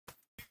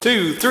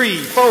2, 3,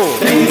 4.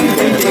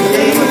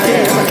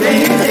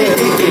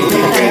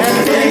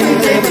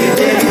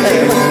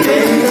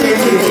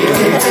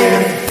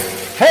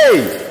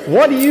 Hey,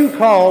 what do you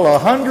call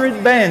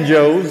 100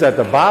 banjos at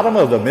the bottom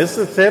of the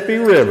Mississippi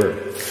River?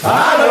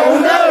 I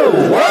don't know.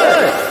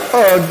 What?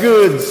 A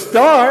good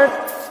start.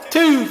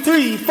 2,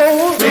 3, 4.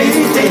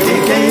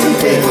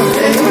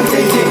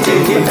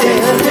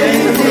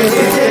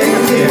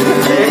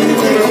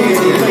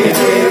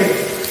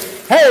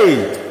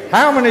 Hey,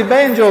 how many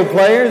banjo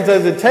players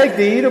does it take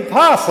to eat a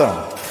possum?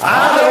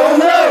 I don't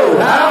know.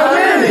 How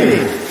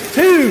many?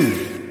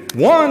 2.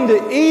 One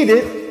to eat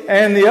it,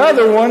 and the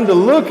other one to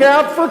look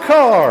out for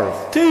cars.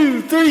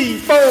 2, 3,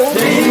 4.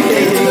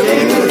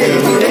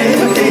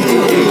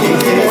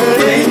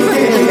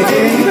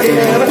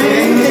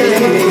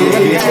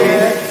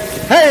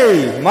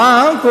 Hey,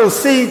 my Uncle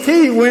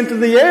C.T. went to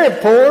the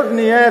airport and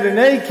he had an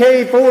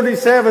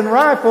AK-47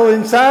 rifle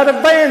inside a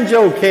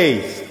banjo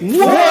case.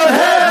 What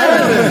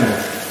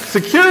happened?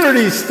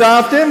 Security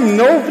stopped him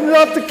and opened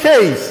up the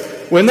case.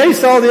 When they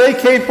saw the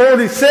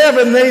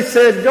AK-47, they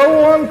said,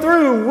 "Go on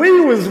through.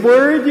 We was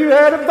worried you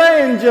had a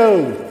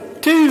banjo."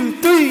 2,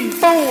 3,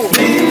 4.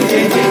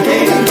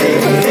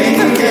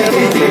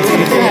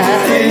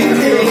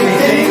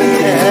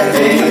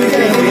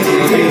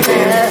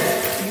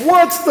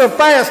 What's the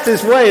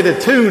fastest way to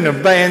tune a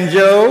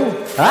banjo?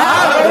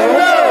 I don't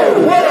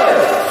know.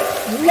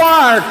 What?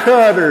 Wire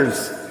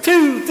cutters.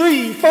 2,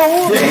 3,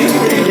 4.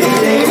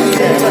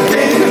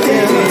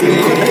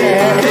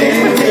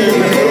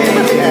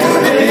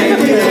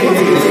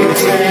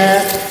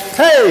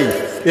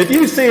 Hey, if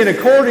you see an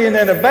accordion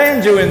and a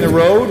banjo in the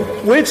road,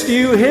 which do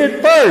you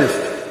hit first?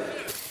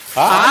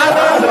 I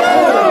don't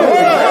know.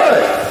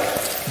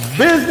 What?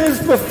 Business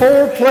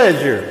before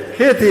pleasure.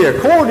 Hit the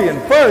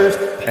accordion first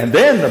and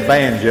then the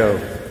banjo.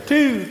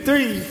 2,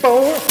 3,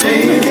 4.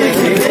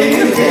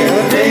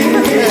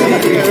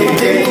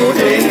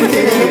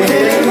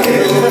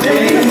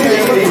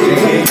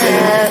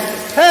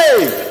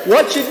 Hey,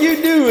 what should you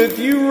do if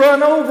you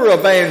run over a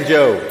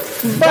banjo?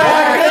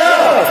 Back up!